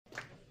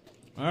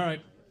All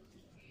right.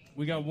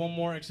 We got one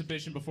more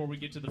exhibition before we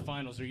get to the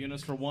finals. Are you in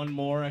us for one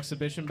more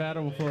exhibition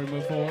battle before we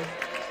move forward?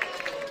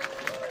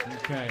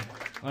 Okay.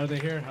 Are they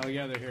here? Hell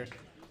yeah, they're here.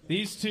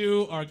 These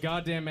two are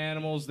goddamn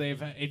animals.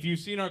 If you've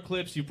seen our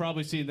clips, you've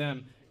probably seen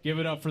them. Give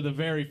it up for the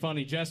very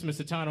funny Jess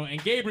Misitano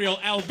and Gabriel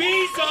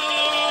Alvizo!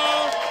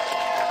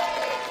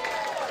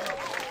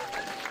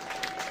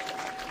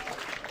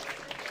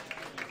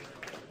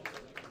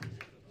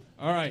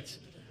 All right.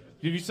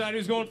 Did you decide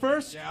who's going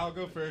first? Yeah, I'll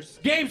go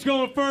first. Gabe's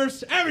going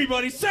first.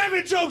 Everybody,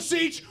 7 jokes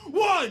each.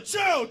 1,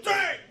 2, 3.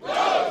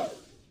 Go!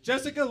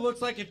 Jessica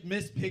looks like if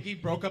Miss Piggy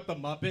broke up the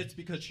Muppets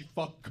because she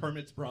fucked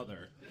Kermit's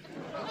brother.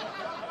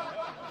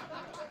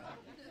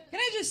 Can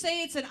I just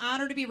say it's an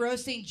honor to be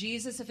roasting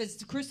Jesus if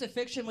his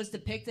crucifixion was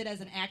depicted as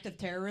an act of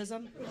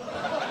terrorism?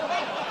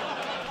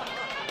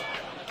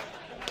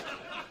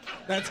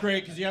 That's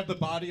great, because you have the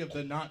body of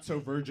the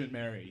not-so-virgin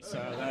Mary, so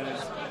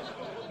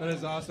that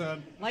is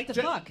awesome. Like the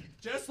fuck.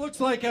 Jess looks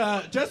like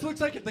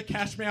if the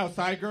Cash Me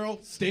Outside girl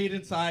stayed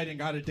inside and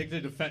got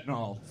addicted to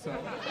fentanyl. So.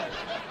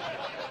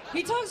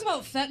 He talks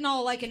about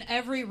fentanyl like in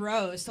every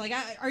roast. Like,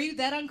 are you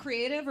that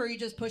uncreative, or are you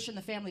just pushing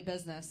the family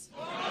business?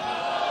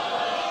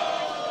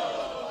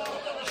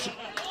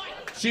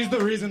 She's the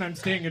reason I'm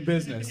staying in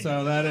business,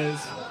 so that is...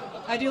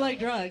 I do like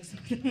drugs.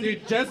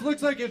 Dude, Jess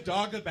looks like if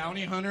Dog the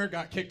Bounty Hunter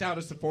got kicked out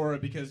of Sephora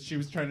because she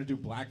was trying to do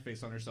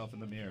blackface on herself in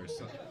the mirror.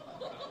 So.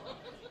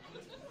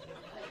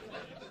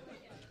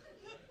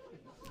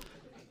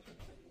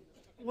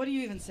 What do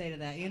you even say to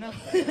that, you know?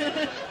 Look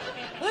at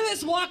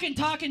this walking,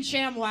 talking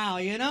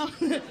ShamWow, you know?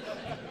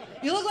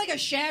 You look like a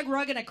shag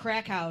rug in a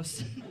crack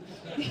house.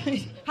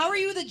 How are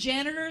you the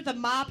janitor, the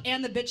mop,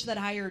 and the bitch that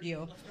hired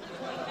you?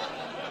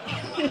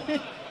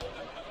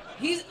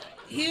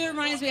 He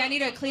reminds me I need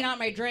to clean out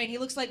my drain. He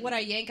looks like what I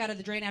yank out of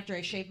the drain after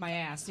I shave my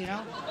ass, you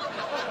know?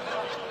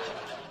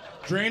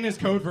 Drain is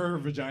code for her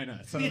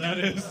vagina, so that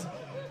is...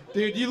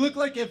 Dude, you look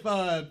like if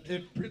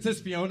Princess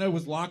Fiona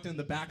was locked in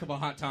the back of a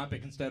Hot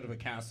Topic instead of a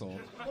castle.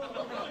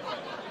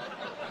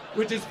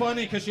 Which is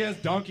funny, because she has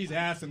Donkey's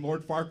ass and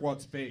Lord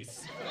Farquaad's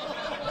face.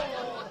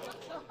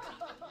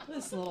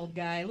 This little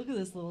guy, look at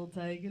this little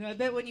tyke. You know, I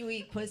bet when you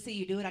eat pussy,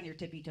 you do it on your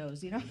tippy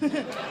toes, you know?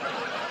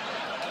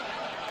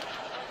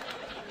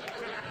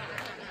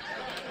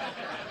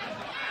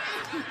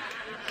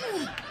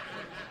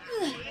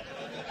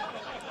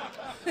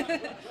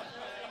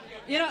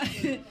 You know,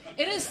 in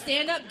his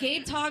stand-up,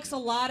 Gabe talks a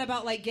lot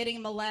about, like, getting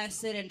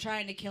molested and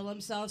trying to kill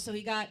himself, so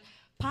he got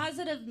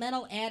positive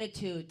mental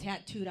attitude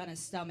tattooed on his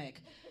stomach,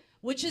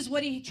 which is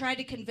what he tried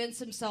to convince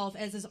himself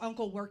as his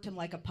uncle worked him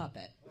like a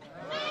puppet.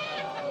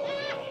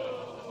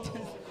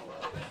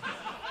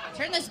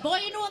 Turn this boy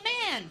into a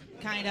man,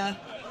 kinda.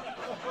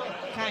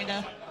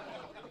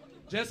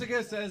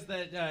 Jessica says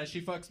that she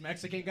fucks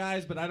Mexican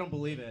guys, but I don't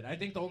believe it. I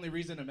think the only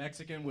reason a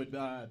Mexican would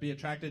be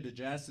attracted to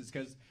Jess is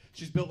because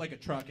she's built like a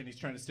truck and he's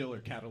trying to steal her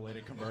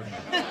catalytic converter.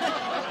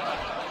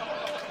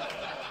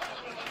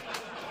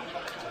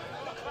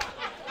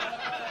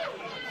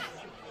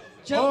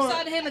 Joke's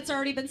on him, it's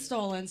already been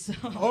stolen, so...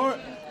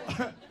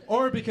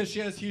 Or because she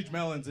has huge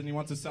melons and he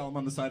wants to sell them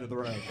on the side of the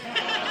road.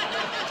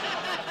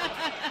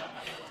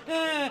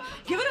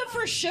 Give it up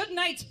for Suge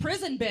Knight's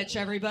prison bitch,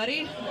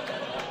 everybody.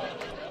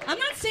 I'm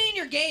not saying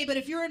you're gay, but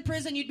if you're in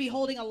prison, you'd be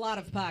holding a lot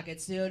of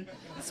pockets, dude.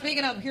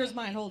 Speaking of, here's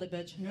mine. Hold it,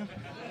 bitch. Yeah.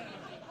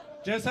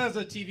 Jess has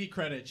a TV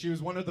credit. She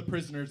was one of the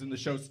prisoners in the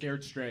show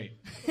Scared Straight.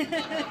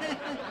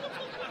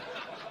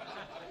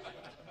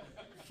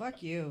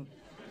 Fuck you.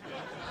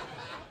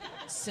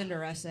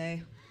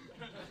 Cinderessa.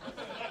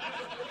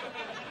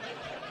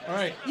 All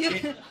right.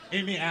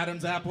 Amy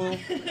Adams Apple.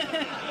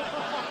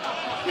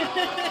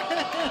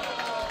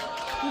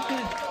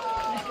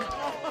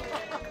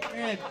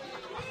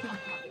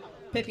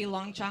 Pippi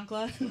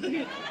Longchancla.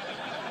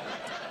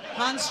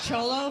 Hans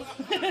Cholo.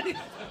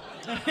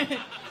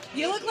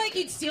 You look like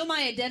you'd steal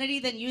my identity,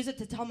 then use it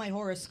to tell my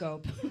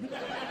horoscope.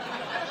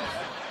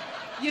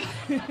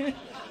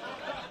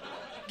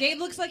 Gabe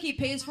looks like he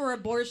pays for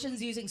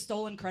abortions using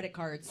stolen credit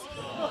cards.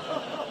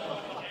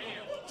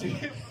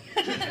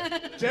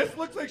 Jess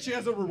looks like she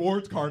has a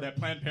rewards card at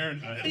Planned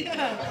Parenthood.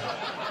 Yeah.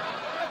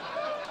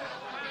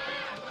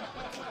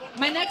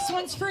 My next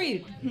one's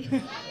free.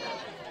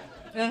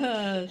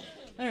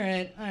 All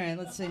right.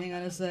 Let's see. Hang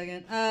on a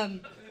second.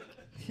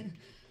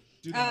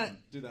 Do that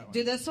one.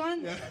 Do this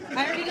one? Yeah.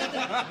 I already did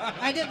that.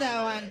 I did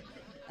that one.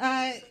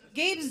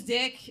 Gabe's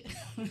dick.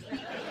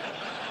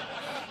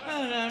 I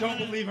don't know. Don't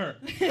believe her.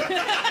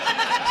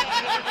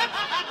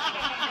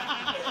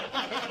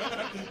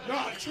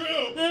 Not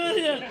true.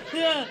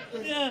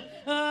 Yeah.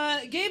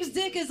 Gabe's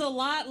dick is a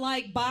lot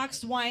like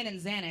boxed wine and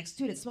Xanax.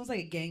 Dude, it smells like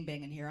a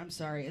gangbang in here. I'm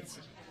sorry.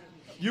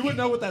 You would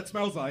know what that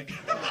smells like.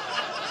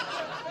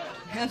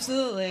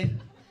 Absolutely.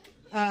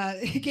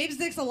 Gabe's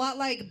dick's a lot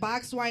like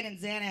boxed wine and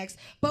Xanax.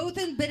 Both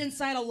have been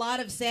inside a lot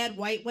of sad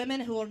white women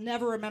who will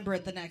never remember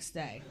it the next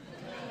day.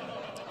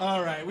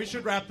 All right, we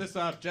should wrap this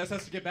up. Jess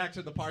has to get back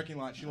to the parking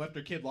lot. She left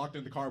her kid locked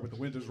in the car with the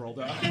windows rolled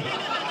up.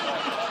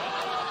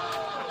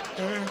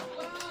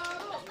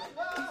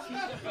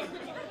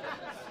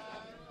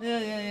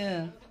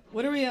 Yeah.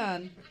 What are we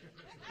on?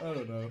 I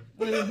don't know.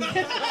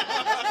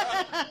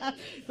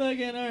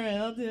 Fucking all right.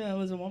 I'll do.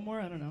 Was it one more?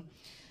 I don't know.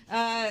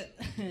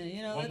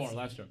 One more,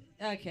 last joke.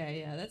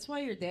 Okay, yeah. That's why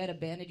your dad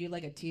abandoned you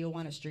like a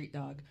Tijuana street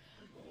dog.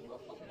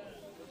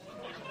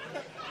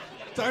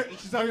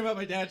 She's talking about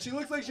my dad. She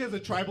looks like she has a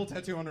tribal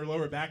tattoo on her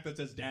lower back that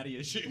says "Daddy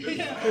Issues."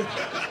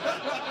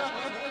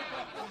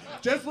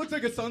 Jess looks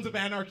like a Sons of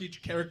Anarchy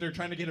character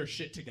trying to get her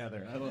shit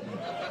together. I don't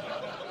know.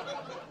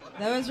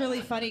 That was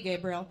really funny,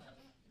 Gabriel.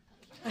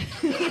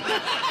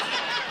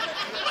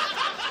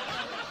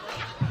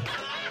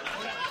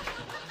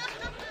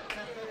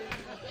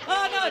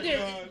 Oh no,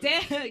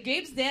 dude!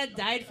 Gabe's dad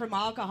died from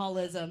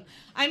alcoholism.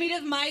 I mean,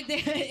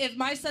 if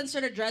my son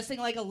started dressing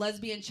like a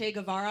lesbian Che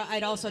Guevara,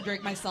 I'd also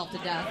drink myself to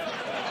death.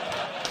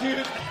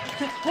 Dude.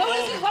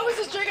 What was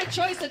his drink of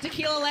choice? The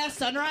tequila last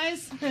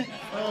sunrise?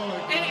 Oh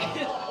my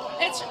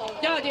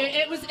God.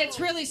 It's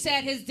really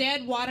sad. His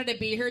dad wanted to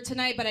be here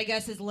tonight, but I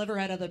guess his liver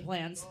had other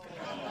plans.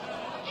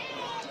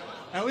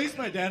 At least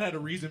my dad had a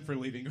reason for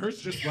leaving.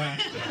 Hers just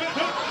laughed. Give it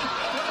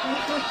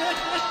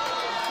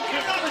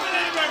up for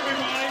them,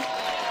 everybody.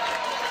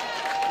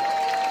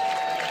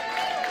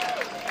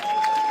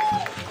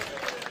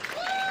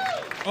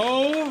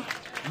 Oh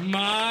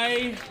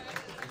my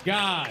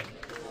God.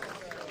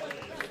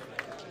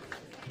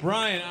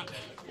 Brian.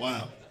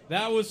 Wow.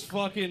 That was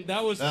so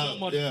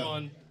much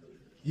fun.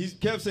 He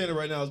kept saying it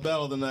right now. It's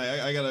battle of the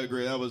night. I gotta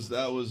agree. That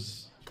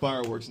was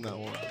fireworks in that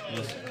one.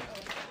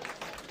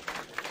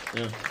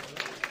 Yeah.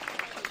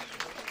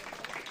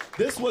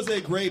 This was a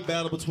great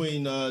battle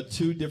between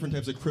two different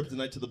types of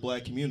kryptonite to the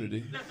black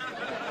community.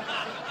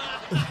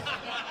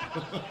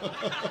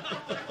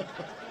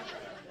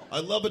 I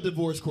love a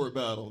divorce court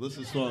battle. This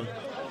is fun.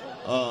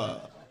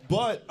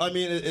 But, I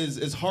mean,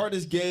 as hard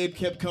as Gabe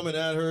kept coming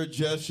at her,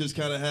 Jess just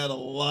kind of had a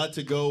lot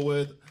to go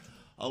with.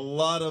 A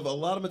lot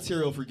of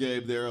material for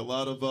Gabe there. A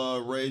lot of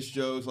race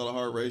jokes, a lot of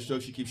hard race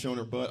jokes. She keeps showing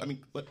her butt. I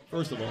mean,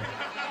 first of all,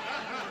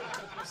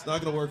 it's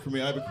not going to work for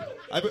me. I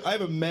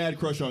have a mad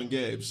crush on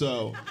Gabe,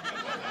 so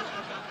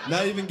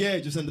not even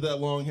Gabe, just into that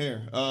long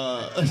hair.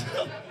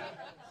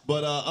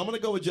 But I'm going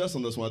to go with Jess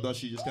on this one. I thought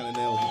she just kind of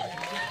nailed it.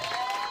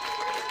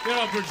 Get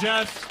up for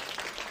Jess.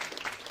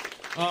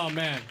 Oh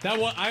man,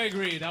 I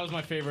agree. That was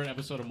my favorite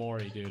episode of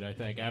Maury, dude. I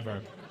think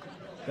ever.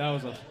 That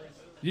was a.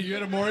 Did you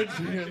get a Maury?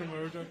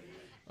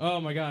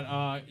 Oh my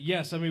God.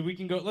 Yes. I mean, we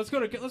can go. Let's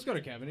go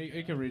to Kevin.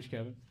 He can reach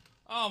Kevin.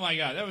 Oh my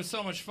God, that was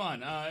so much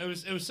fun. It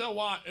was so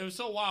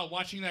wild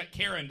watching that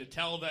Karen to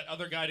tell that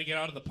other guy to get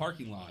out of the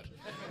parking lot.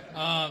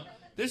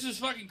 This was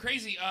fucking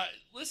crazy.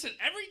 Listen,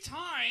 every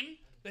time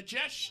that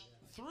Jess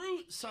threw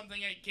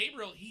something at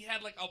Gabriel, he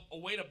had like a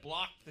way to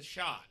block the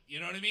shot. You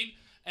know what I mean?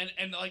 And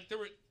like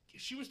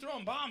she was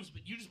throwing bombs,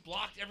 but you just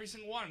blocked every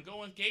single one. I'm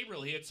going with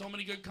Gabriel. He had so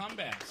many good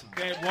comebacks.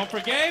 Okay, one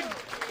for Gabe.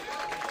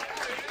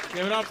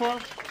 Give it up for him.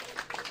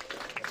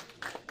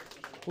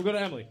 We'll go to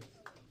Emily.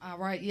 All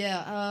right,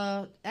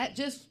 yeah.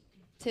 Just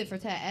tit for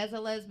tat. As a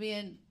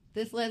lesbian,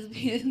 this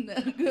lesbian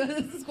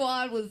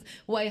squad was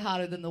way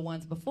hotter than the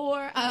ones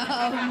before.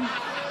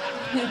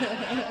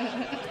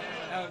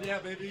 Yeah,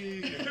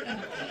 baby.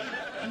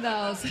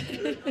 No.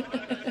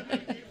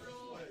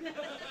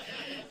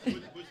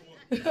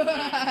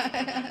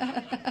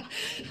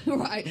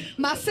 Right.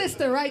 My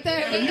sister right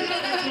there.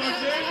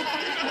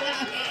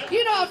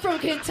 You know I'm from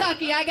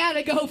Kentucky. I got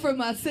to go for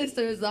my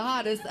sister is the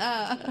hottest.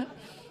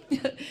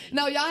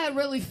 No, y'all had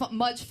really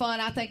much fun.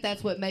 I think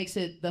that's what makes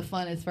it the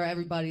funnest for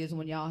everybody is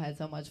when y'all had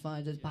so much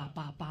fun. Just pop,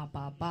 pop, pop,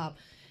 pop, pop.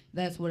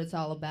 That's what it's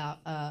all about.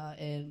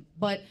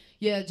 But,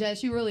 yeah,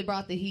 Jess, you really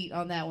brought the heat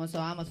on that one, so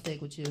I'm going to stick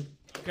with you.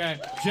 Okay.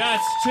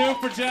 Jess, 2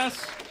 for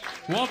Jess,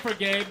 1 for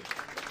Gabe.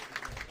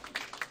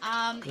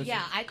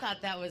 Yeah, I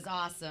thought that was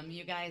awesome.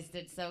 You guys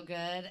did so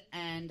good.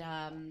 And,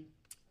 I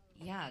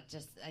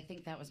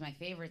think that was my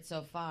favorite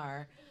so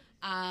far.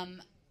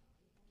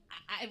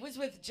 I was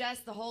with Jess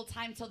the whole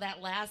time till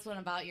that last one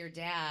about your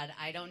dad.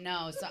 I don't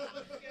know. So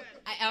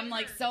I'm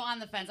like so on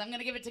the fence. I'm going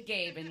to give it to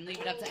Gabe and leave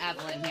it up to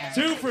Evelyn here.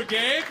 2 for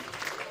Gabe.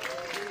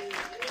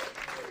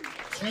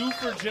 2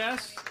 for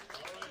Jess.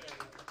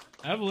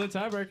 Evelyn,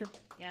 tiebreaker.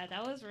 Yeah,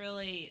 that was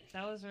really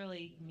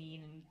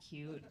mean and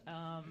cute.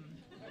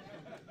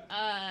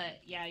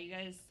 Yeah, you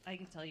guys, I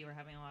can tell you were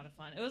having a lot of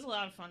fun. It was a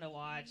lot of fun to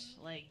watch.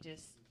 Like,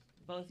 just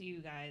both of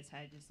you guys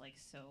had just like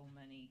so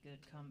many good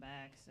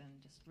comebacks,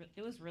 and just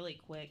it was really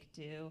quick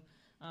too,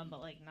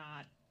 but like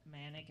not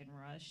manic and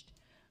rushed.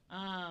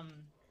 I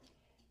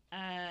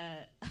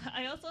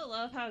also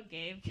love how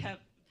Gabe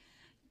kept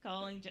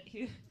calling.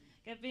 He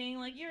kept being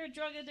like, "You're a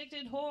drug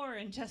addicted whore,"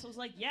 and Jess was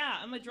like, "Yeah,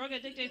 I'm a drug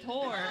addicted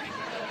whore.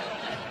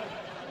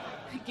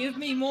 Give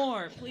me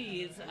more,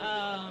 please."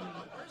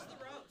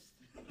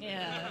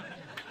 Yeah.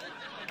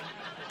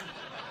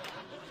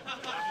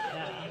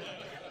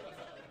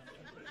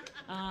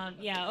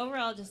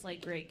 Overall, just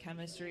like great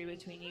chemistry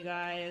between you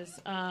guys.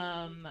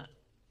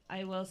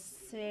 I will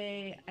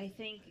say, I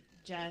think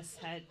Jess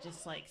had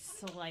just like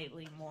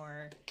slightly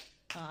more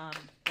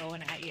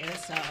going at you,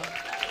 so.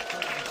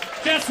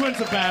 Jess wins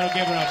the battle.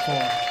 Give it up for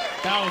her.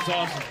 That was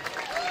awesome.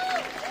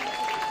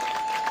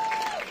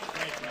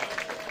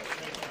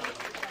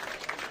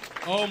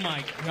 Oh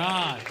my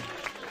God.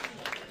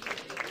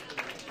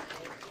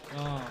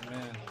 Oh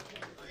man.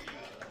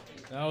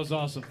 That was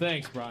awesome.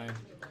 Thanks, Brian.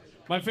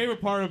 My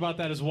favorite part about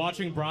that is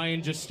watching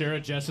Brian just stare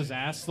at Jess's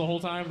ass the whole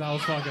time. That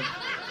was fucking.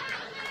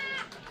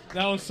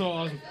 That was so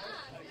awesome.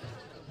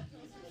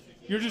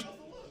 You're just.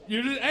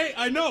 Hey,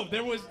 I know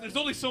there's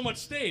only so much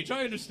stage.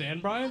 I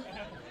understand, Brian.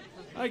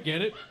 I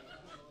get it.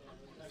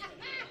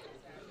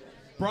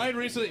 Brian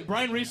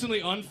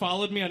recently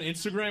unfollowed me on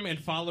Instagram and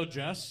followed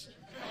Jess.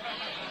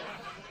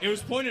 It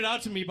was pointed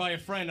out to me by a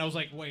friend. I was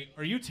like, wait,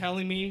 are you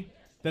telling me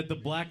that the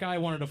black guy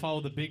wanted to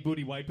follow the big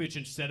booty white bitch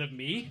instead of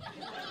me?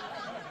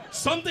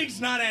 Something's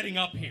not adding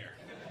up here.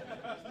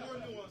 More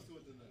nuance to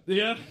it than that.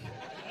 Yeah?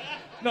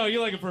 No,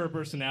 you like it for her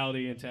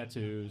personality and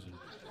tattoos and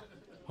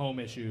home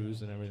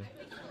issues and everything.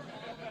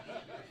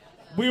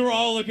 We were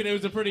all looking, it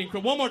was a pretty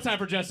incredible. One more time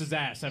for Jess's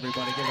ass,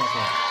 everybody. Give it up for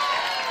her.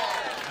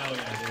 Oh,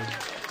 yeah, dude.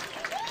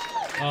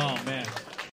 Oh, man.